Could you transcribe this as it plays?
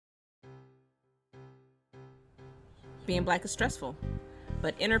Being Black is stressful,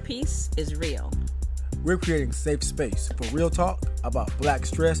 but inner peace is real. We're creating safe space for real talk about Black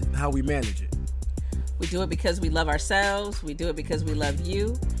stress and how we manage it. We do it because we love ourselves, we do it because we love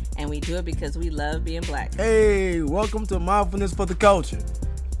you, and we do it because we love being Black. Hey, welcome to Mindfulness for the Culture.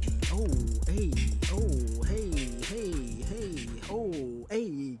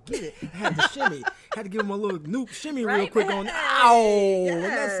 Get it. I had to shimmy. Had to give him a little noob shimmy real quick on. Ow!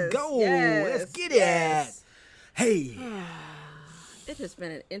 Yes, Let's go. yes, Let's get yes. it. Hey. It has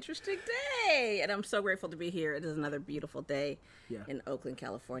been an interesting day, and I'm so grateful to be here. It is another beautiful day in Oakland,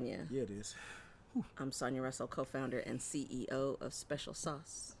 California. Yeah, it is. I'm Sonia Russell, co-founder and CEO of Special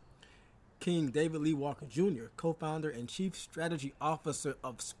Sauce. King David Lee Walker Jr., co-founder and chief strategy officer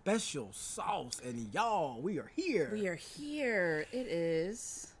of Special Sauce. And y'all, we are here. We are here. It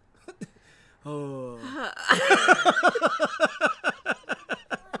is... We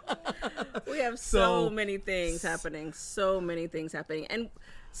have so many things happening. And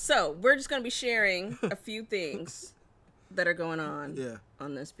so we're just going to be sharing a few things that are going on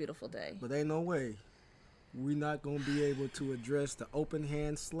on this beautiful day. But ain't no way we're not going to be able to address the open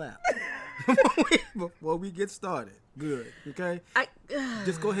hand slap before we get started. Good, okay?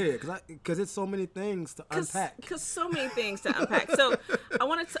 Just go ahead, because it's so many things to unpack. Because so many things to unpack. So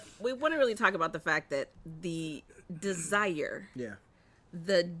we want to really talk about the fact that the desire,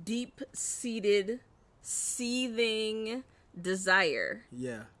 the deep-seated, seething desire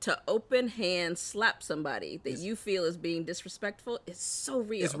to open hand slap somebody that you feel is being disrespectful is so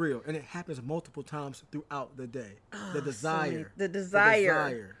real. It's real, and it happens multiple times throughout the day. The desire. The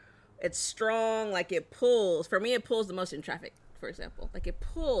desire. It's strong, like it pulls. For me, it pulls the most in traffic, for example. Like it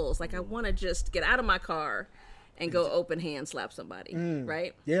pulls, like I want to just get out of my car and go open hand slap somebody,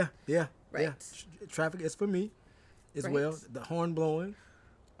 right? Yeah. Right. Yeah. Traffic is for me as well. The horn blowing.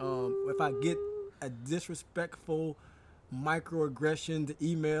 If I get a disrespectful microaggression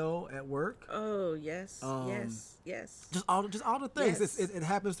email at work. Oh, yes. Yes. Just all the things. Yes. It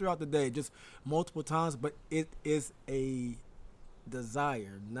happens throughout the day, just multiple times, but it is a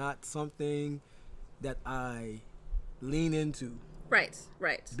desire, not something that I lean into. Right.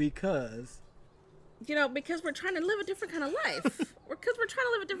 Because we're trying to live a different kind of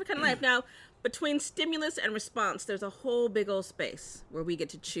life. Now, between stimulus and response, there's a whole big old space where we get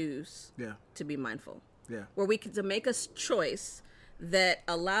to choose to be mindful. Yeah. Where we get to make a choice that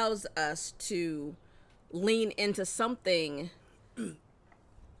allows us to lean into something.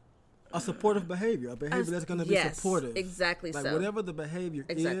 A supportive behavior, a behavior that's going to be supportive. Exactly. Like so. Whatever the behavior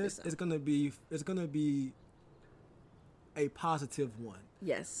is, it's going to be a positive one.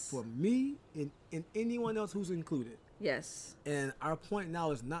 Yes. For me and anyone else who's included. Yes. And our point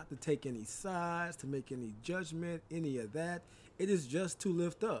now is not to take any sides, to make any judgment, any of that. It is just to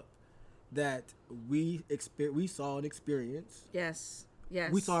lift up that we saw an experience. Yes.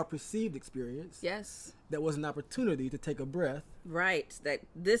 We saw a perceived experience. Yes. That was an opportunity to take a breath. Right. That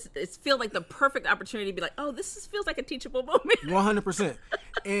it feels like the perfect opportunity to be like, oh, feels like a teachable moment. 100%.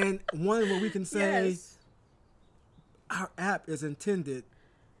 And one where we can say our app is intended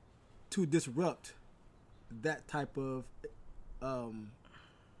to disrupt that type of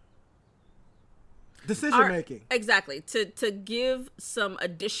decision making. Exactly. To give some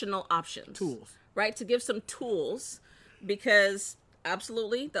additional options. Tools. Right? To give some tools, because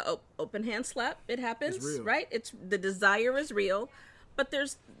absolutely the open hand slap, it happens. It's real. Right? It's the desire is real, but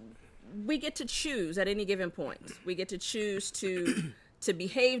we get to choose at any given point. We get to choose to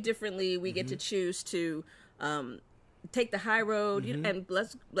behave differently. We get to choose to take the high road, and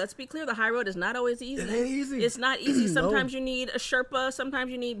let's be clear, the high road is not always easy. It ain't easy. It's not easy. Sometimes you need a Sherpa,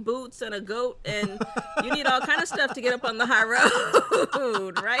 sometimes you need boots and a goat, and you need all kind of stuff to get up on the high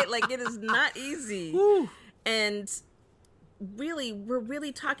road, right? Like, it is not easy. Woo. And really, we're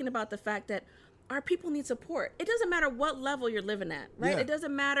really talking about the fact that our people need support. It doesn't matter what level you're living at, right? Yeah. It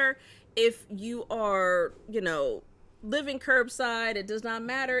doesn't matter if you are, living curbside. It does not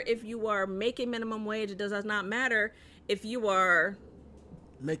matter if you are making minimum wage. It does not matter if you are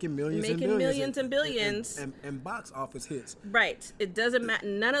making millions and billions and box office hits. Right. It doesn't matter.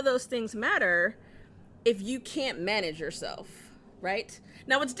 None of those things matter if you can't manage yourself. Right.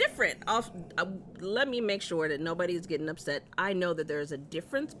 Now, it's different. Let me make sure that nobody's getting upset. I know that there's a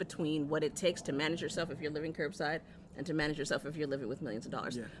difference between what it takes to manage yourself if you're living curbside and to manage yourself if you're living with millions of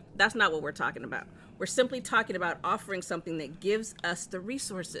dollars. Yeah. That's not what we're talking about. We're simply talking about offering something that gives us the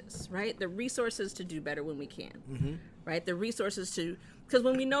resources, right? The resources to do better when we can, right? The resources because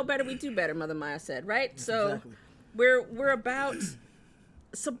when we know better, we do better, Mother Maya said, right? Yes, so exactly. we're about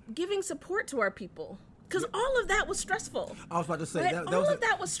giving support to our people Because all of that was stressful. I was about to say, right? All of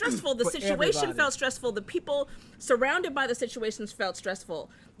that was stressful. The situation everybody. felt stressful. The people surrounded by the situations felt stressful.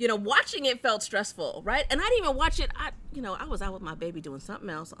 Watching it felt stressful, right? And I didn't even watch it. I was out with my baby doing something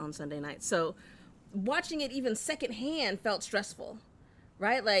else on Sunday night. So watching it even secondhand felt stressful,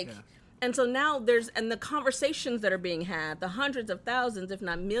 right? And so now and the conversations that are being had, the hundreds of thousands, if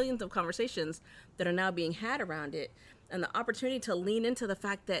not millions of conversations that are now being had around it, and the opportunity to lean into the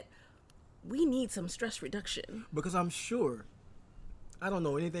fact that we need some stress reduction. Because I'm sure, I don't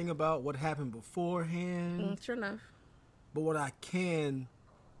know anything about what happened beforehand. Sure enough. But what I can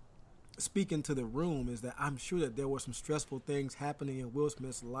speak into the room is that I'm sure that there were some stressful things happening in Will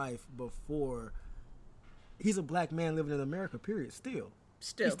Smith's life before. He's a black man living in America, period, still.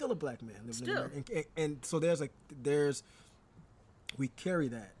 He's still a black man living in America. And so we carry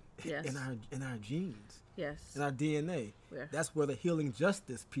that in our genes. Yes. In our DNA. Yeah. That's where the healing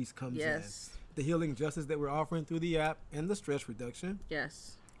justice piece comes in. The healing justice that we're offering through the app and the stress reduction.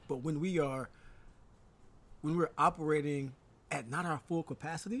 Yes. But when we're operating at not our full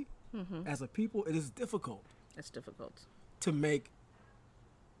capacity as a people, it is difficult. It's difficult to make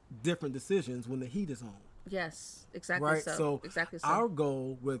different decisions when the heat is on. Yes, exactly. Right? So exactly so. Our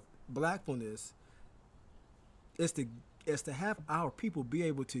goal with Blackfulness is to have our people be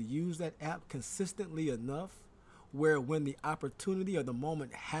able to use that app consistently enough where when the opportunity or the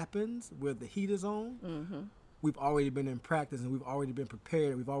moment happens where the heat is on, we've already been in practice and we've already been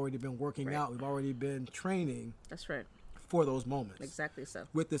prepared. We've already been working out. We've already been training. That's right. For those moments. Exactly so.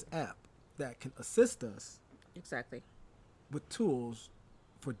 With this app that can assist us. Exactly. With tools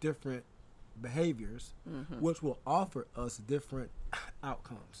for different behaviors, which will offer us different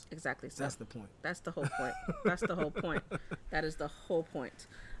outcomes. Exactly so. That's the point. That's the whole point. That's the whole point. That is the whole point.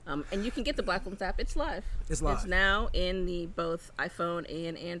 And you can get the Blackfulness app. It's live. It's live. It's now in the both iPhone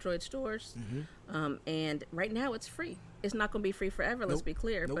and Android stores. And right now it's free. It's not going to be free forever, let's be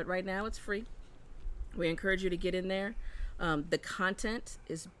clear. But right now it's free. We encourage you to get in there. The content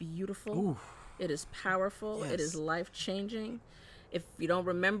is beautiful. Ooh. It is powerful. Yes. It is life-changing. If you don't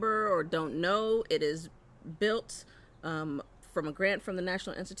remember or don't know, it is built from a grant from the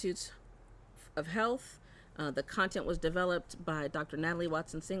National Institutes of Health. The content was developed by Dr. Natalie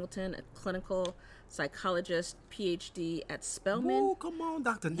Watson-Singleton, a clinical psychologist, PhD at Spelman. Oh, come on,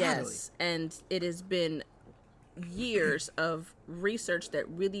 Dr. Natalie. Yes, and it has been years of research that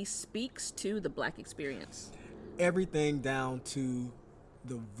really speaks to the Black experience. Everything down to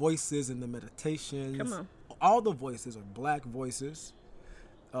the voices and the meditations. Come on. All the voices are Black voices.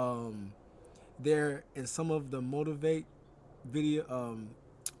 There in some of the Motivate video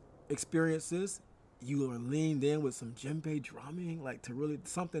experiences, you are leaned in with some djembe drumming, like to really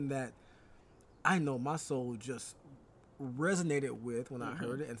something that I know my soul just resonated with when I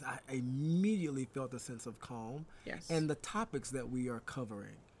heard it, and I immediately felt a sense of calm. Yes. And the topics that we are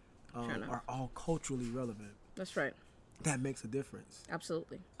covering are all culturally relevant. That's right. That makes a difference.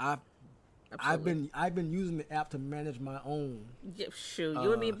 Absolutely. I've been using the app to manage my own. Yeah, shoot,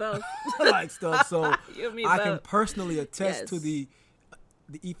 you and me both. Like stuff, so you and me I both. can personally attest to the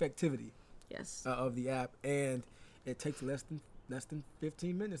effectivity of the app, and it takes less than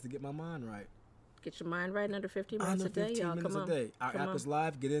 15 minutes to get my mind right. Get your mind right in under 15 minutes a day, y'all. Come on. Our app is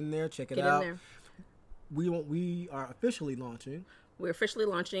live. Get in there, check it out. Get in there. We are officially launching. We're officially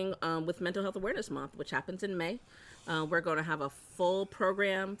launching with Mental Health Awareness Month, which happens in May. We're going to have a full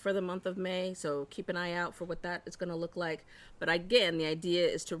program for the month of May, so keep an eye out for what that is going to look like. But again, the idea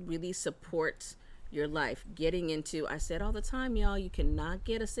is to really support your life. Getting into, I said all the time, y'all, you cannot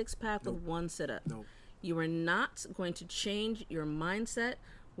get a six-pack with one sit-up. Nope. You are not going to change your mindset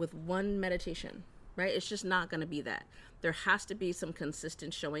with one meditation, right? It's just not going to be that. There has to be some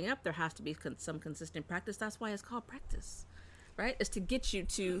consistent showing up. There has to be some consistent practice. That's why it's called practice, right? It's to get you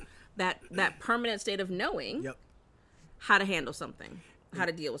to that permanent state of knowing how to handle something, how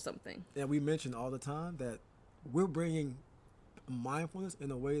to deal with something. And we mention all the time that we're bringing mindfulness in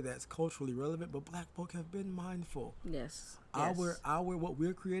a way that's culturally relevant, but Black folk have been mindful. Yes. What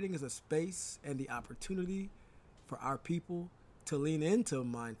we're creating is a space and the opportunity for our people to lean into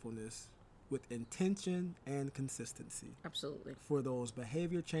mindfulness with intention and consistency. Absolutely. For those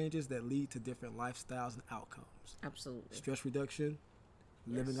behavior changes that lead to different lifestyles and outcomes. Absolutely. Stress reduction,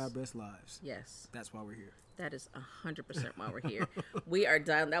 living our best lives. Yes. That's why we're here. That is 100% why we're here. We are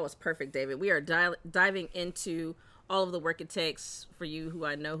that was perfect, David. We are diving into all of the work it takes for you, who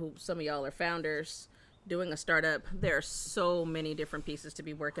I know who some of y'all are founders, doing a startup, there are so many different pieces to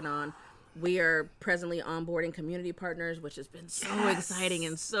be working on. We are presently onboarding community partners, which has been so exciting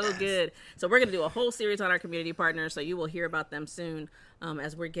and so good. So we're going to do a whole series on our community partners, so you will hear about them soon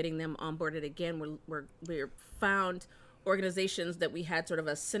as we're getting them onboarded again. We're found organizations that we had sort of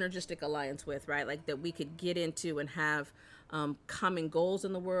a synergistic alliance with, right? Like that we could get into and have common goals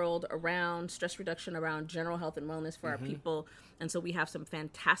in the world around stress reduction, around general health and wellness for our people. And so we have some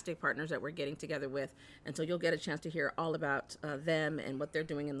fantastic partners that we're getting together with. And so you'll get a chance to hear all about them and what they're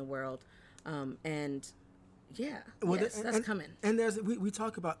doing in the world. And yeah, well, that's coming. And we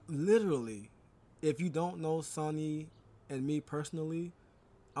talk about literally, if you don't know Sonny and me personally,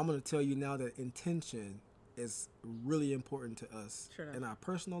 I'm going to tell you now that intention is really important to us in our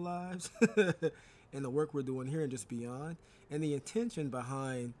personal lives and the work we're doing here and just beyond. And the intention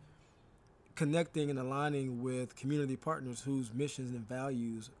behind connecting and aligning with community partners whose missions and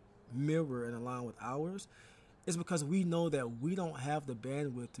values mirror and align with ours is because we know that we don't have the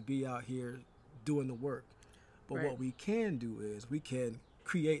bandwidth to be out here doing the work. But what we can do is we can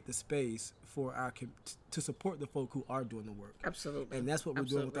create the space for to support the folk who are doing the work. Absolutely. And that's what we're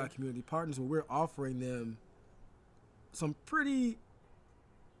doing with our community partners, where we're offering them some pretty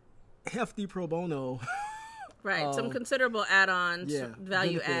hefty pro bono. Right. Some considerable add-ons,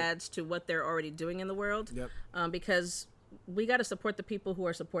 value adds to what they're already doing in the world. Yep. Because we got to support the people who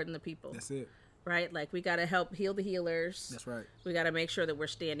are supporting the people. That's it. Right? Like we got to help heal the healers. That's right. We got to make sure that we're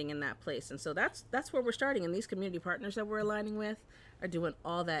standing in that place. And so that's where we're starting. And these community partners that we're aligning with are doing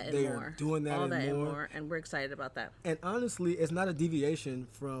all that and more. They are doing that, and more. And we're excited about that. And honestly, it's not a deviation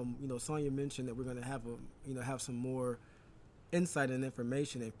from, Sonia mentioned that we're going to have have some more insight and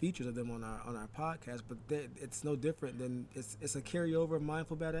information and features of them on our podcast, but it's no different than it's a carryover of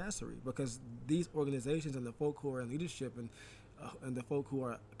mindful badassery, because these organizations and the folk who are in leadership and the folk who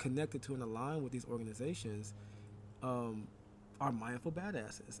are connected to and aligned with these organizations are mindful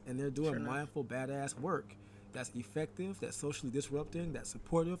badasses, and they're doing mindful badass work that's effective, that's socially disrupting, that's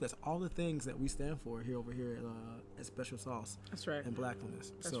supportive, that's all the things that we stand for over here at Special Sauce. That's right. And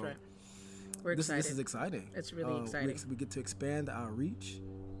Blackfulness. That's right. We're excited. This is exciting. It's really exciting. We get to expand our reach.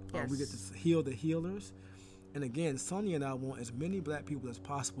 Yes. We get to heal the healers. And again, Sonia and I want as many Black people as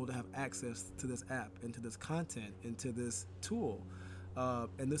possible to have access to this app and to this content and to this tool.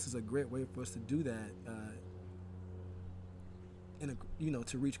 And this is a great way for us to do that.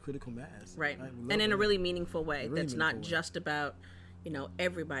 To reach critical mass. Right. And in a really meaningful way. That's not just about,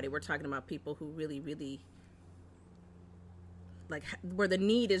 everybody. We're talking about people who really, really, like, where the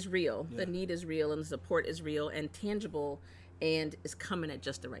need is real. Yeah. The need is real and the support is real and tangible and is coming at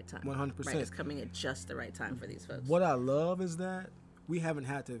just the right time. 100%. Right? It's coming at just the right time for these folks. What I love is that we haven't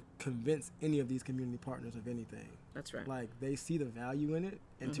had to convince any of these community partners of anything. That's right. Like, they see the value in it.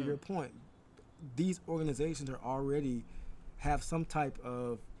 And to your point, these organizations are already have some type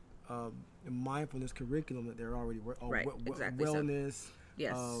of mindfulness curriculum that they're already exactly wellness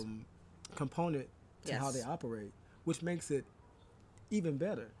component to how they operate, which makes it even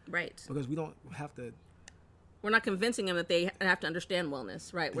better. Right. Because we don't have to. We're not convincing them that they have to understand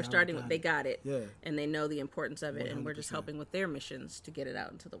wellness, right? We're starting with they got it, and they know the importance of it, 100%. And we're just helping with their missions to get it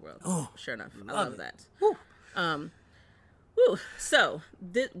out into the world. Oh, sure enough, I love that. Woo. So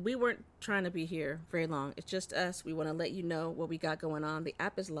we weren't trying to be here very long. It's just us. We want to let you know what we got going on. The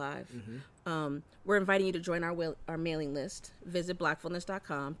app is live. We're inviting you to join our mailing list. Visit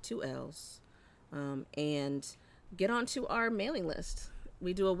blackfulness.com, 2 L's, and get onto our mailing list.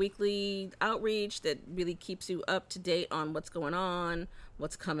 We do a weekly outreach that really keeps you up to date on what's going on,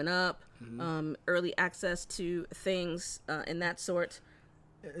 what's coming up, early access to things and that sort.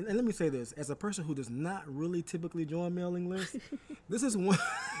 And let me say this, as a person who does not really typically join mailing lists, this is one,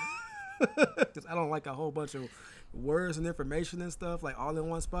 because I don't like a whole bunch of words and information and stuff, like all in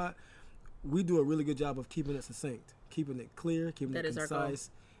one spot. We do a really good job of keeping it succinct, keeping it clear, keeping it concise.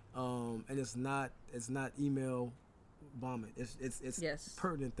 And it's not email vomit. It's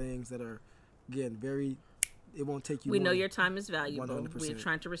pertinent things that are, again, it won't take you. We know your time is valuable. 100%. We're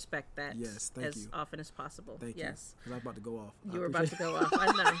trying to respect that. Yes, thank you. As often as possible. Thank you. Yes. Because I'm about to go off. You were about to go off. I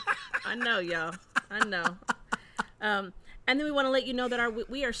know. I know, y'all. I know. And then we want to let you know that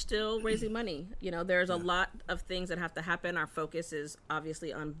we are still raising money. There's a lot of things that have to happen. Our focus is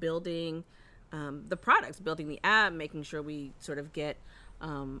obviously on building the products, building the app, making sure we sort of get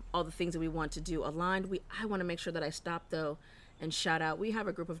all the things that we want to do aligned. I want to make sure that I stop, though, and shout out. We have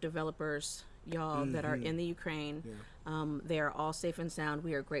a group of developers, y'all, that are in the Ukraine. They are all safe and sound.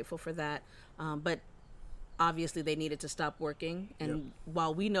 We are grateful for that. But obviously they needed to stop working. And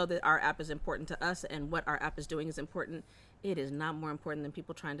while we know that our app is important to us and what our app is doing is important, It is not more important than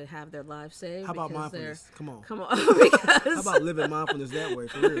people trying to have their lives saved. How about mindfulness? Come on. Because, how about living mindfulness that way,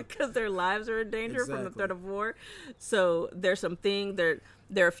 for real? Because their lives are in danger from the threat of war. So there's some things,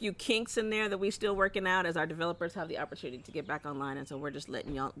 there are a few kinks in there that we still working out as our developers have the opportunity to get back online. And so we're just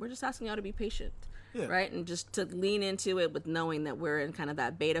asking y'all to be patient. Yeah. Right? And just to lean into it with knowing that we're in kind of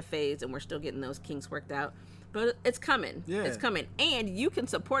that beta phase and we're still getting those kinks worked out. But it's coming. Yeah. It's coming. And you can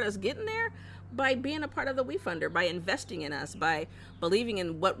support us getting there by being a part of the WeFunder, by investing in us, by believing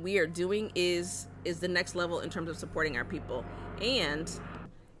in what we are doing is the next level in terms of supporting our people. And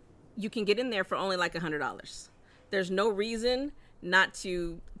you can get in there for only like $100. There's no reason not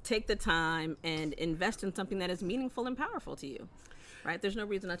to take the time and invest in something that is meaningful and powerful to you. Right? There's no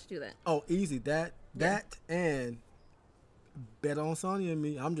reason not to do that. Oh, easy. That and bet on Sonya and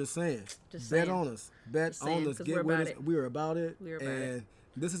me. I'm just saying. Bet on us. Bet on us. Get with us. We're about it. And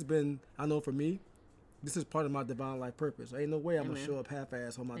this has been, I know for me, this is part of my divine life purpose. Ain't no way I'm gonna show up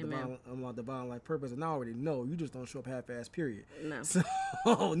half-ass on my divine life purpose. And I already know you just don't show up half-ass. Period. No. So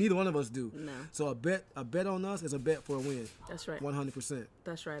neither one of us do. No. So a bet on us is a bet for a win. That's right. 100%.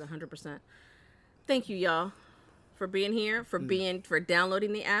 That's right. 100%. Thank you, y'all, for being here, for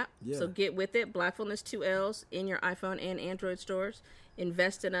downloading the app. Yeah. So get with it. Blackfulness 2 L's in your iPhone and Android stores.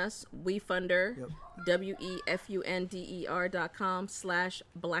 Invest in us. WeFunder. Yep.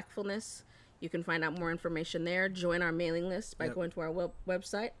 WeFunder.com/Blackfulness. You can find out more information there. Join our mailing list by going to our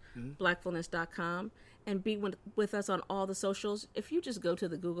website, blackfulness.com, and be with us on all the socials. If you just go to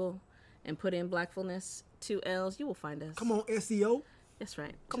the Google and put in Blackfulness 2 L's, you will find us. Come on, SEO. That's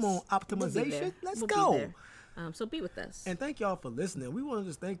right. Come on, optimization. Let's go. So be with us. And thank y'all for listening. We want to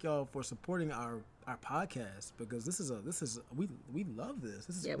just thank y'all for supporting our podcast, because we love this.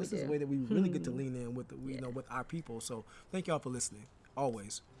 This is a way that we really get to lean in with with our people. So thank y'all for listening.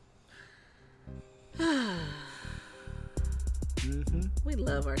 Always. We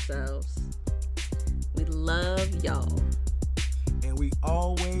love ourselves. We love y'all. And we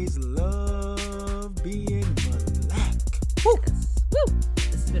always love being black. Woo. Yes. Woo.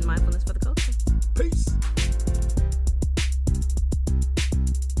 This has been Mindfulness for the Culture. Peace.